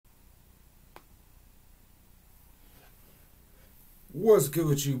What's good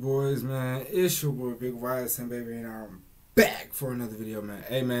with you boys, man? It's your boy Big Ryerson, baby, and I'm back for another video, man.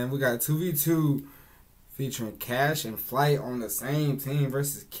 Hey, man, we got 2v2 featuring Cash and Flight on the same team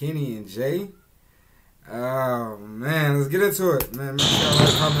versus Kenny and Jay. Oh, man, let's get into it, man. Make sure y'all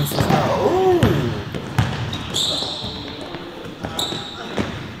like, comment, subscribe. Ooh!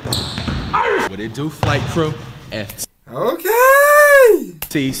 What it do, Flight Crew? F. Okay!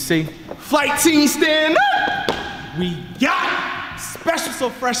 TC. Flight team stand up! We got special, so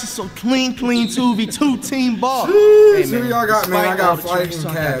fresh, and so clean 2v2 team ball. Hey, man, who y'all got, man? I got Flight and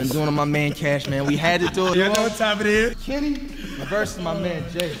Cash. I'm doing on my man Cash, man. We had to do it. You know what time it is? Kenny versus my man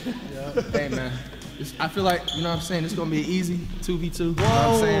Jay. Yeah. Hey, man. I feel like, you know what I'm saying, it's gonna be an easy 2v2. You know what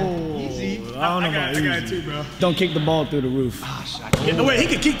I'm saying? Easy. I don't know about easy. I got it too, bro. Don't kick the ball through the roof. Yeah, no, wait, he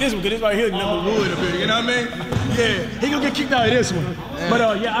can kick this one because this right here is number wood up here. You know what I mean? Yeah, he gonna get kicked out of this one. Yeah.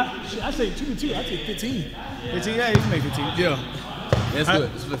 But yeah, I say 2v2. I take 15. 15, yeah, he can make 15. Yeah. That's good.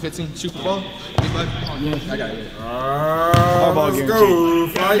 This is a 15. Shoot the ball. Anybody? Yeah. I got it. Let's go.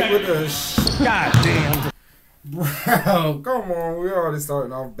 Flight with the God damn. Bro, come on. We already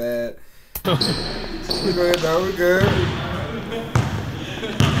starting off bad. We good though, we good.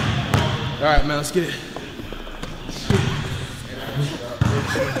 Alright, man, let's get it.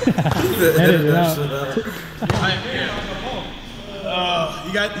 Edit it out.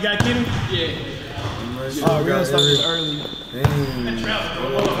 You got Kenny? Yeah. We're gonna start this early.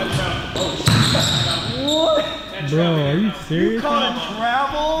 What? Bro, are you serious? You call it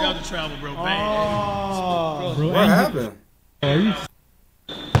travel? Yeah, the travel, bro. Bang. Oh. Bro, what happened? Are you?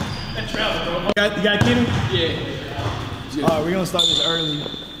 You got Kenny? Yeah. We're gonna start this early.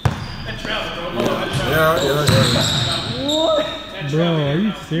 Yeah. What? Bro, are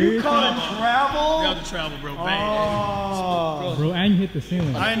you serious? You call it travel? Yeah, the travel, bro. Bang. Oh. Bro, and you hit the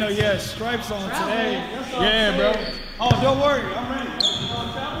ceiling. I know, yeah, stripes on today. Yeah, bro. Oh, don't worry, I'm ready.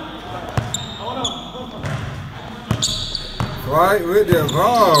 Flight with the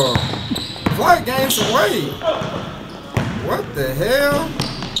ball. Flight gained some weight. What the hell?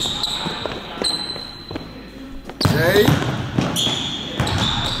 Jay.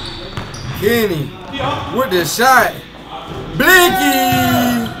 Kenny with the shot. Blinky.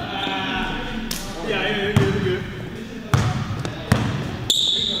 Yeah, good.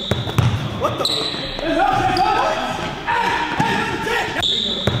 What the?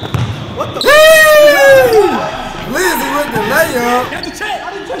 What the? Lizzie with the layup. That's the check. I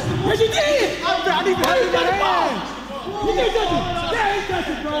didn't touch the ball. Yes, you did. I didn't even touch the ball. You didn't touch it. Yeah, he touched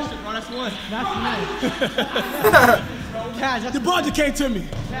it, bro. That's one. That's one. Cash, the ball just came to me.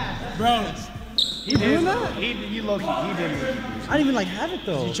 Bro. He doing that? You low-key, he didn't. I didn't even like have it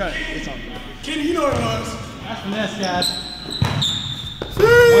though. You tried. It's on. Kenny, you know what it was. That's finesse, Cash.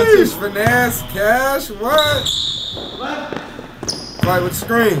 Sheesh, finesse, Cash, what? Flight with the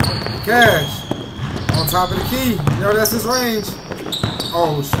screen. Cash. On top of the key. Yo, that's his range.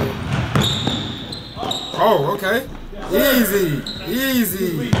 Oh, shit. Oh, okay. Easy.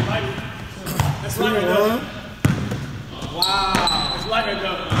 2-1. Wow. It's like a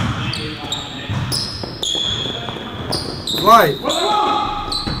go. Flight.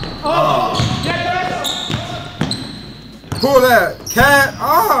 Pull that. Cat.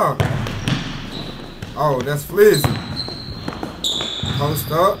 Oh, that's Flizzy.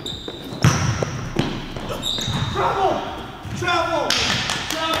 Post up. Travel.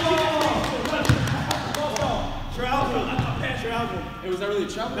 It was that really a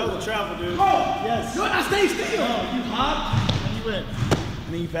travel? That was a travel, dude. Yes. You not stay still. You hopped and you went.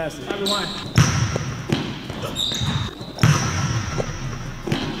 And then you passed it. Everyone.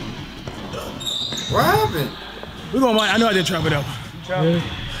 What happened? We're going to I know I didn't travel though. Really?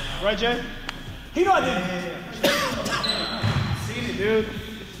 Right, Jay? He know I didn't. Seen it, dude.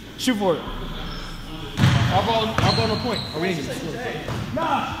 Shoot for it. I'll ball no point. Are we in here?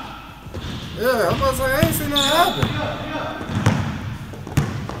 Nah. Yeah, I'm about to say, I ain't seen that happen.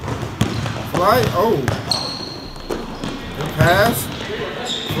 Flight, Good pass.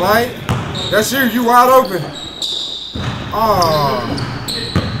 Flight. That's you wide open.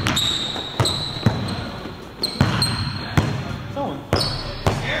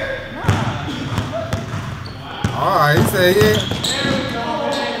 Alright, he said yeah.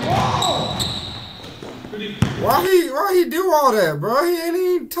 Why he do all that, bro? He ain't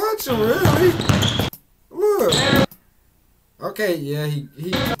even touch him, really. Look. Okay, yeah, he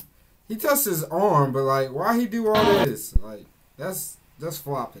touched his arm, but like, why he do all this? Like, that's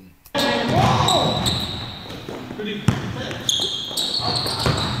flopping. Good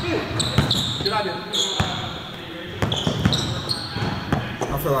idea.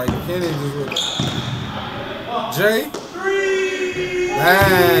 I feel like Kenny just with Jay. 3.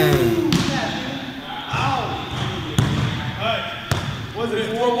 Dang. Was it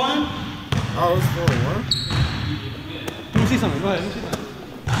 4-1? Oh, it's 4-1. Let me see something. Go ahead. Let me see something.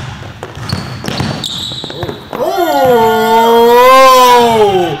 Oh!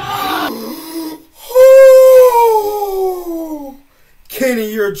 Kenny,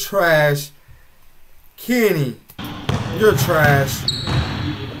 you're trash. Kenny, you're trash.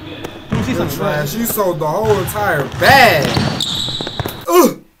 Let me see You're something. trash. You sold the whole entire bag.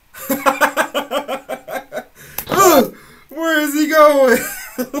 Ugh. Ugh. Where is he going?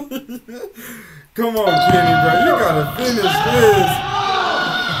 Come on, Kenny, bro. You gotta finish this.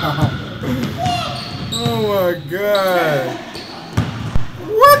 Oh my God.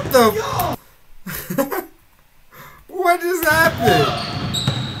 What the? What just happened?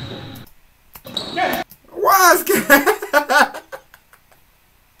 Why is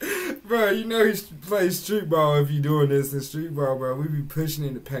Bro, you know he plays street ball if you doing this in street ball, bro. We be pushing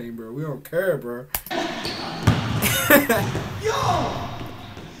in the paint, bro. We don't care, bro. Yo!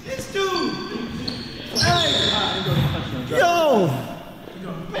 This dude! Hey! Yo!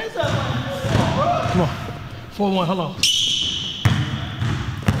 Come on. 4-1, hold on.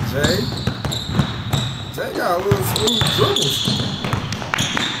 Jay got a little smooth dribbles.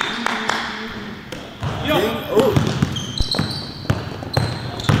 Yo! Oh.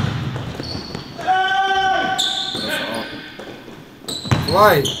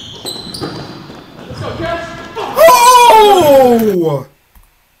 Light. Let's go, Cash! Oh!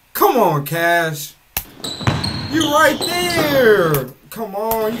 Come on, Cash. You right there. Come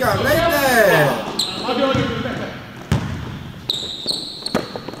on, you gotta make that. I'll give you back.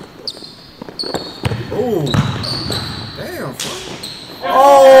 Oh. Damn.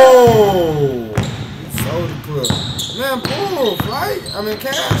 Oh. He sold the clip. Man, pull, Flight. I mean,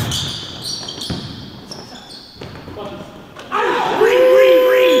 Cash.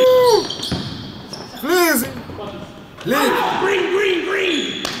 Green! Flizzy. Lick.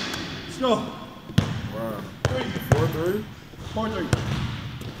 Green! Let's go. Wow. 4-3. 4-3.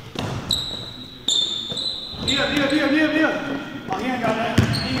 Yeah. Oh, he ain't got that.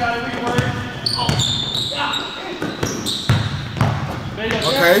 He ain't got it. We can worry. Oh. There you go.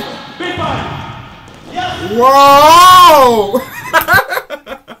 Okay. Big body. Yes. Whoa!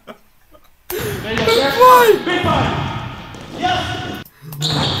 There you go. Big body. Big body. Yes.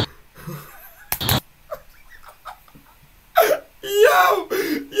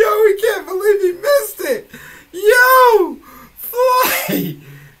 Yo, we can't believe he missed it. Yo, Fly.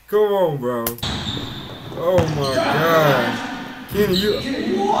 Come on, bro. Oh my God. Kenny, you.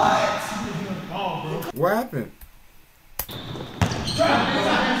 What? What happened?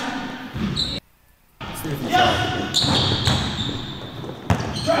 See if you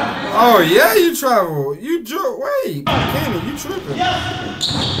travel. Oh yeah, you travel. You wait, Kenny, you tripping?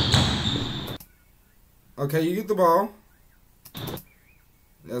 Okay, you get the ball.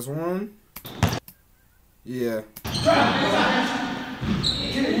 That's one. Yeah.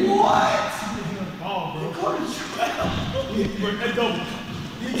 What? Oh, bro. Go to travel. Hey, double.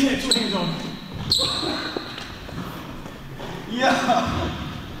 You can't put hands on me. Yeah.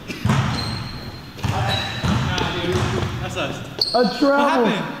 That's us. A travel.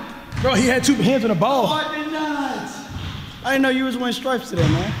 What happened? Bro, he had two hands on the ball. I did not. I didn't know you was wearing stripes today,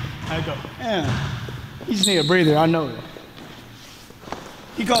 man. How'd it go? Yeah. He just need a breather, I know it.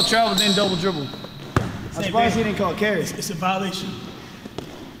 He called travel, then double dribble. I'm surprised he didn't call carries. It's a violation.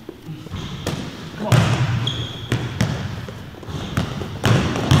 Come on.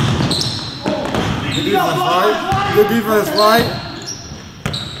 Good defense, Flight. Good defense, Flight.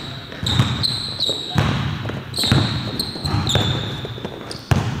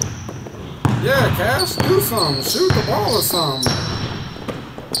 Yeah, Cash, do something. Shoot the ball or something.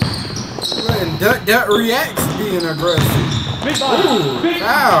 Letting Duck reacts being aggressive. Ooh,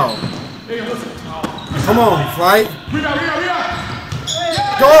 foul. Come on, Flight.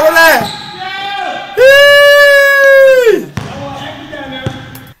 Go over that. Yee!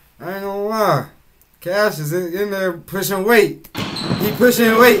 I ain't gonna lie. Cash is in there pushing weight. He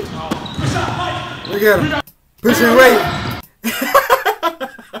pushing weight. Look at him. Pushing weight.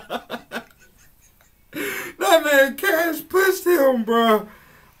 That man Cash pushed him, bro.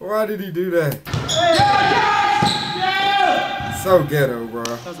 Why did he do that? So ghetto, bro.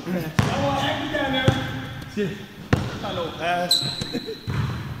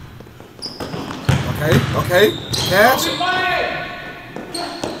 Okay. Cash.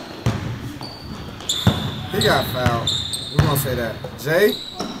 He got fouled. We're gonna say that. Jay,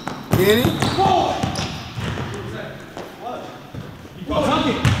 Kenny.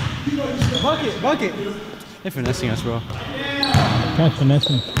 Bucket. They're finessing us, bro. Catch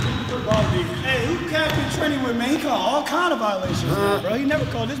finessing. Hey, who Cat been training with, man? He called all kind of violations, now, bro. He never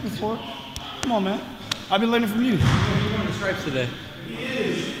called this before. Come on, man. I've been learning from you. You're going to stripes today. He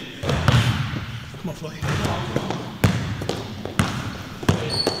is. Come on, Floyd.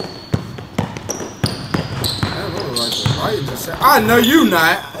 I know you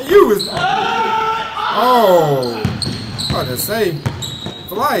not. You was. Oh. I was to say.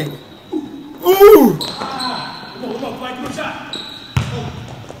 Flight. Ooh. Come on, Flight. Good shot.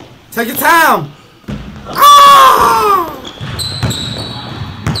 Take your time. Ah!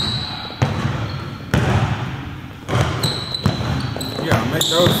 Yeah, make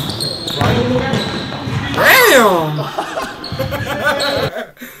those. Damn.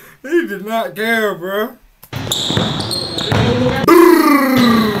 He did not care, bro.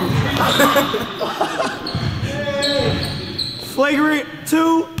 Flagrant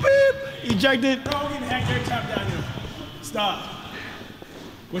 2, beep, ejected. Bro, getting hacked every time down here. Stop.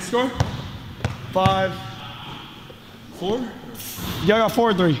 What score? 5. 4? Y'all got 4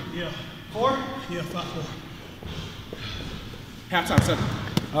 or 3? Yeah. 4? Yeah, 5-4. Halftime 7.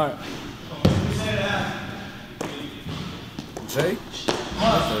 All right. Jay?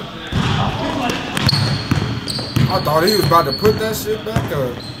 I thought he was about to put that shit back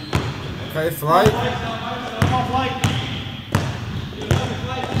up. Okay, Flight. Come on, Flight.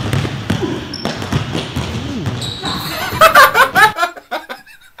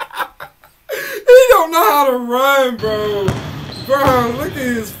 He don't know how to run, bro. Bro, look at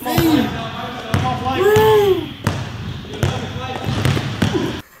his feet.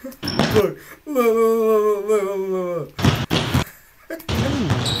 Bro. Look.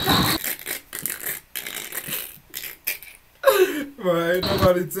 Bro, ain't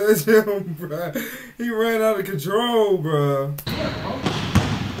nobody touch him, bro. He ran out of control, bro.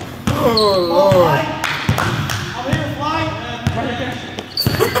 Oh, Lord. I'm here, Flight.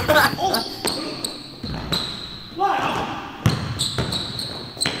 Oh. Wow.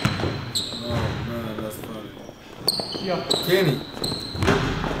 Oh, man, that's funny. Yeah. Kenny.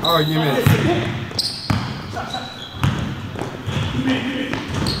 Oh, you missed.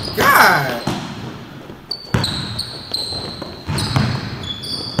 God.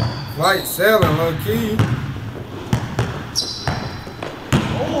 Flight sailing low key.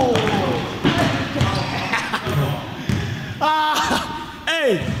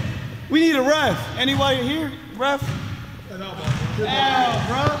 Hey, we need a ref. Anybody here? Ref? Damn,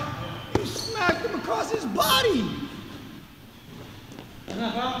 bro. You smacked him across his body.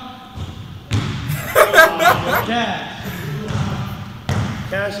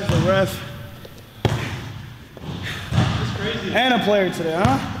 Cash is a ref. That's crazy. And a player today,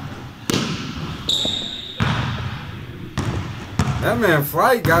 huh? That man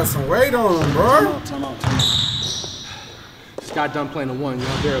Flight got some weight on him, bro. Time out. Just got done playing a 1, you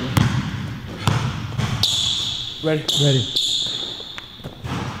know, barely. Ready? Ready.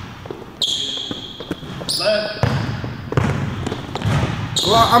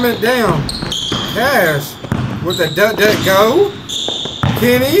 Well, I mean, damn. Cash with the duck go.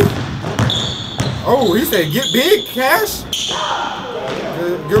 Kenny. Oh, he said get big, Cash.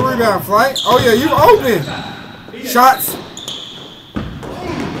 Good rebound, Flight. Oh, yeah, you open. Shots.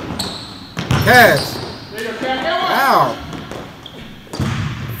 Cash. Ow.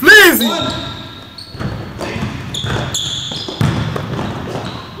 Flizzy.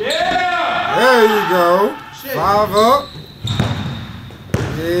 There you go. 5 up.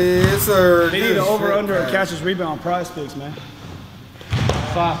 Yes, sir. They need an over-under of Cash's rebound on Prize Picks, man.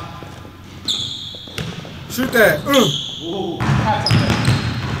 5. Shoot that.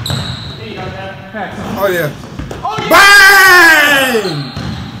 Oh, yeah. Bang!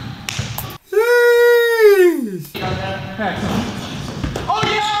 Sheesh. Oh,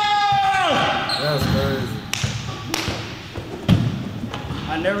 yeah! That's crazy.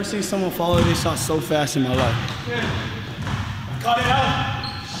 I never seen someone follow this shot so fast in my life. Caught it out.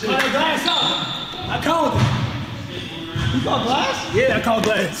 Caught the glass out. I called it. You called glass? Yeah, I called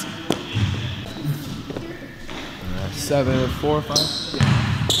glass. 7, 4, 5?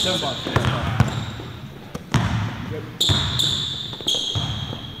 7 bucks.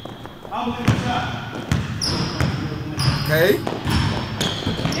 Okay.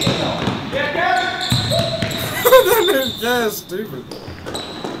 That is just stupid.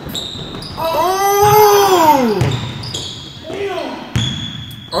 Oh!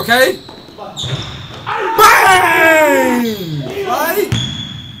 Okay. Bang! Right?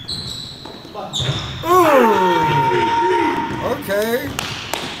 Ooh. Okay.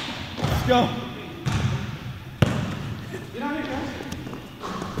 Let's go.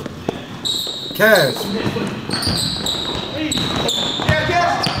 Cash.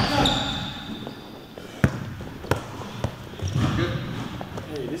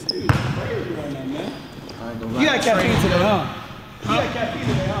 You got caffeine today, huh? You got caffeine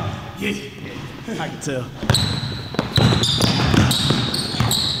today, huh? Yeah. I can tell.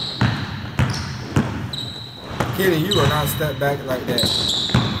 Kenny, you will not step back like that.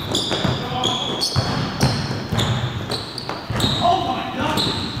 Oh my God!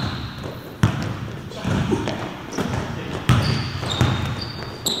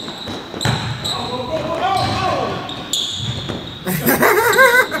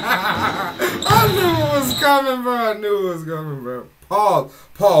 I knew it was coming, bro. I knew it was coming, bro.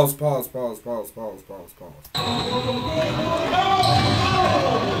 Pause.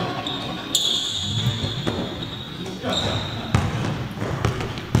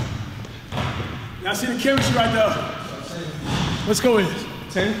 Y'all see the chemistry right there? Let's go with it.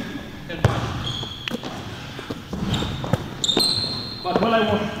 10. What I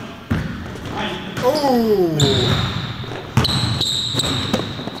want. Oh.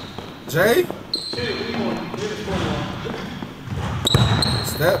 Jay?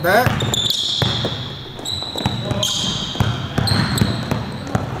 Step back.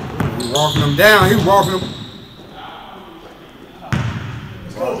 He walking him down. He walking him.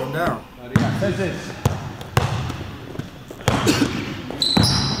 Walking him down. That's this.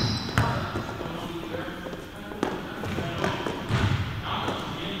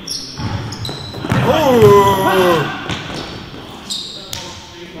 Oh.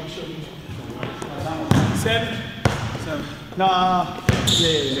 7. Nah.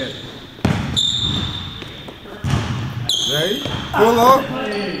 Yeah. Jay, pull up.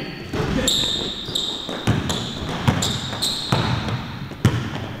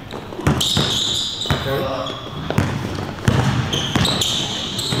 Okay.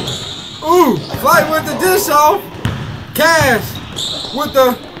 Ooh, Flight with the dish off. Cash with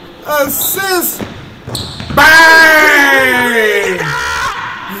the assist. Bang!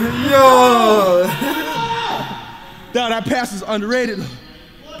 Yo. Nah, that pass is underrated. Look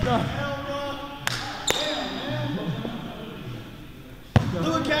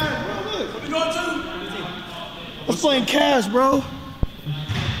at Cash, bro. Look. What we going to? I'm playing Cash, bro.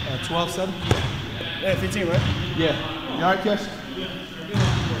 12-7? Yeah, 15, right? Yeah. You all right, Cash?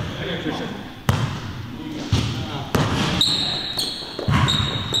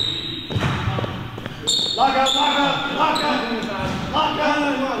 Lock up.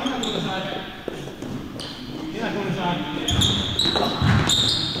 You're not going inside.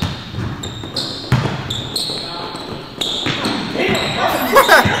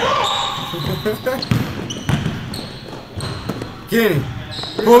 Kenny,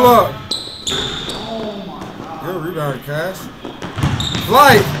 pull up. Good rebound, Cash.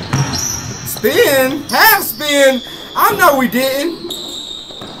 Flight. Spin. Half spin. I know we didn't.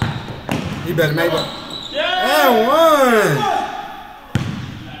 He better make it. And one.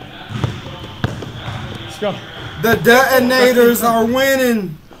 Let's go. The detonators are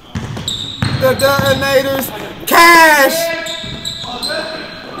winning. The detonators. Cash.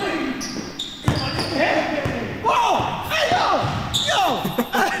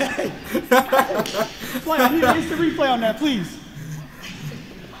 Play, I need an instant replay on that, please.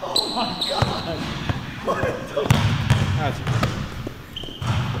 Oh my God.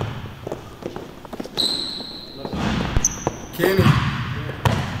 Kenny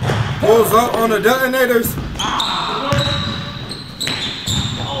pulls up on the detonators.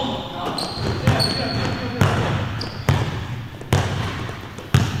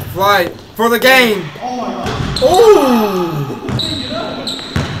 Flight for the game. Ooh.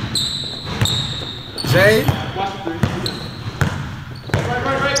 Jay.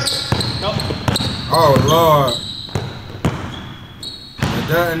 Nope. Oh Lord. The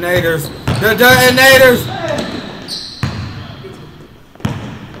detonators. The detonators.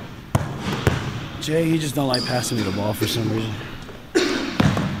 Jay, he just don't like passing me the ball for some reason.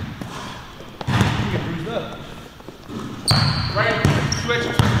 Right, switch.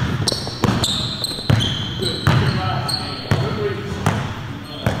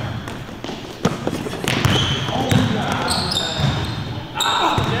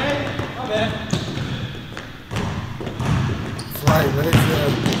 Flight, what is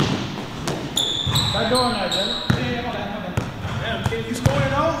that? Stop doing that, Jay. My bad. Damn, kid, you scoring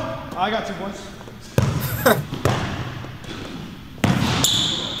it all? I got 2 points.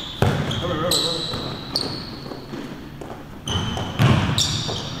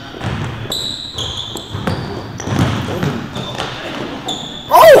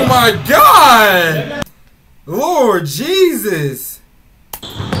 Oh my God! Lord Jesus!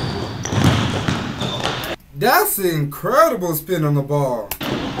 That's an incredible spin on the ball.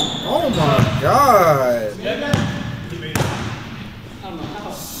 Oh my God!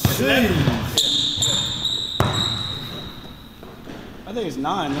 Jeez. I think it's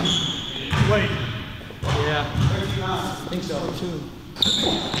 9, man. Wait. Yeah. 39. I think so, too.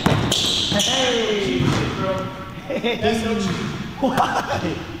 Hey! Hey! That's so cheap.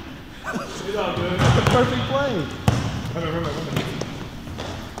 Why? It's all good. That's the perfect play.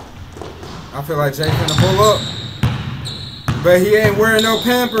 I feel like Jay finna pull up. But he ain't wearing no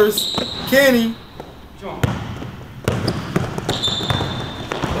Pampers. Kenny.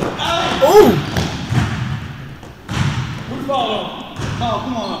 Ooh! Who's following? Oh,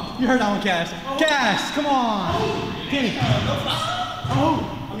 come on. You heard that one, Cash. Cash, come on. Kenny. Oh!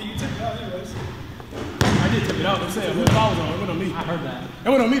 I mean, you took it out anyways. I did take it out. I'm saying, who fouls on? It went on me. I heard that. It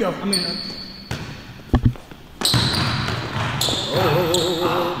went on me, though. I mean,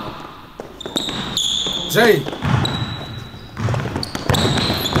 Jay.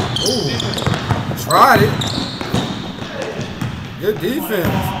 Ooh. Tried it. Good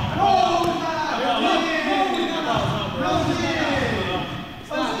defense.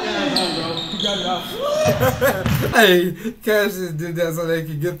 Hey, Cash just did that so they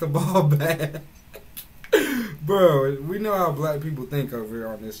could get the ball back. Bro, we know how black people think over here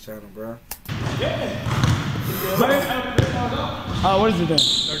on this channel, bro. what is it then?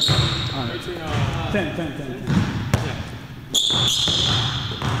 13. All right. 10.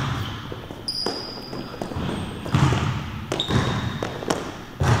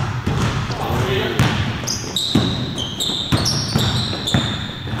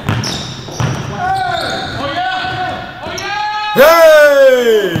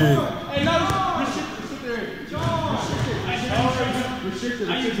 Hey! Hey, no,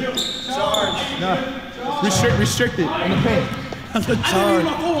 Restricted in the paint. I didn't use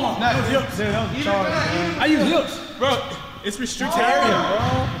my forearm. That was hips. I use hips. Bro, it's restricted area,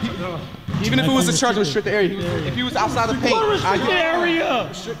 bro. Even if it was a charge, restricted area. If he was outside the paint, Restricted area.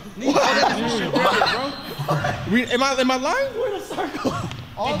 Am I lying? We're in a circle.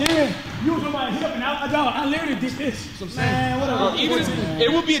 And then you was on my hip, and I literally did this. Man, whatever. It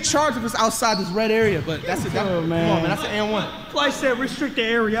would be a charge if it's outside this red area, but that's it. Come on, man. That's an and one. Like I said, restrict the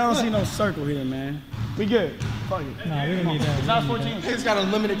area. I don't see no circle here, man. We good. Fuck it. Nah, we don't need that. It's not 14. He's got a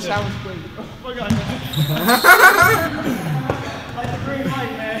limited challenge play. Like the green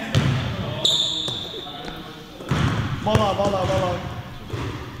light, man. Ball out.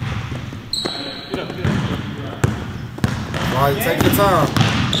 All right, take your time.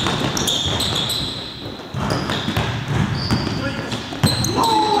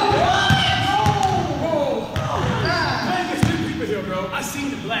 I seen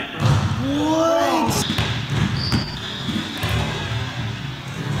the black, bro. What?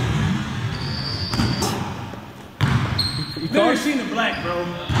 Never seen the black, bro.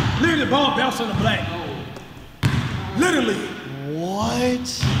 Literally, the ball bounced on the black. Literally. What?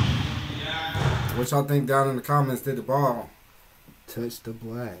 What y'all think down in the comments? Did the ball touch the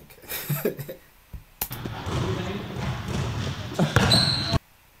black?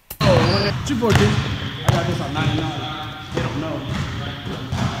 What you boy did? I got this on 99. They don't know.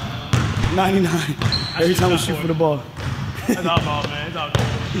 99. Every time we shoot for the ball. That's our ball, man. It's all good.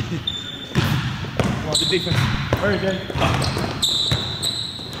 The defense. Very good.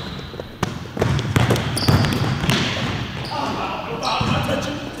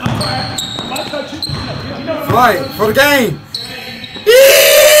 Flight for the game.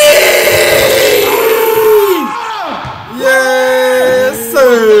 Yes, sir.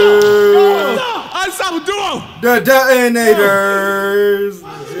 Ensemble duo. The detonators.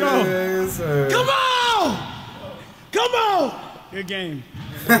 Yes, sir. Come on! Good game.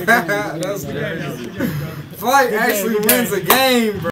 That's crazy. Flight actually wins a game, bro.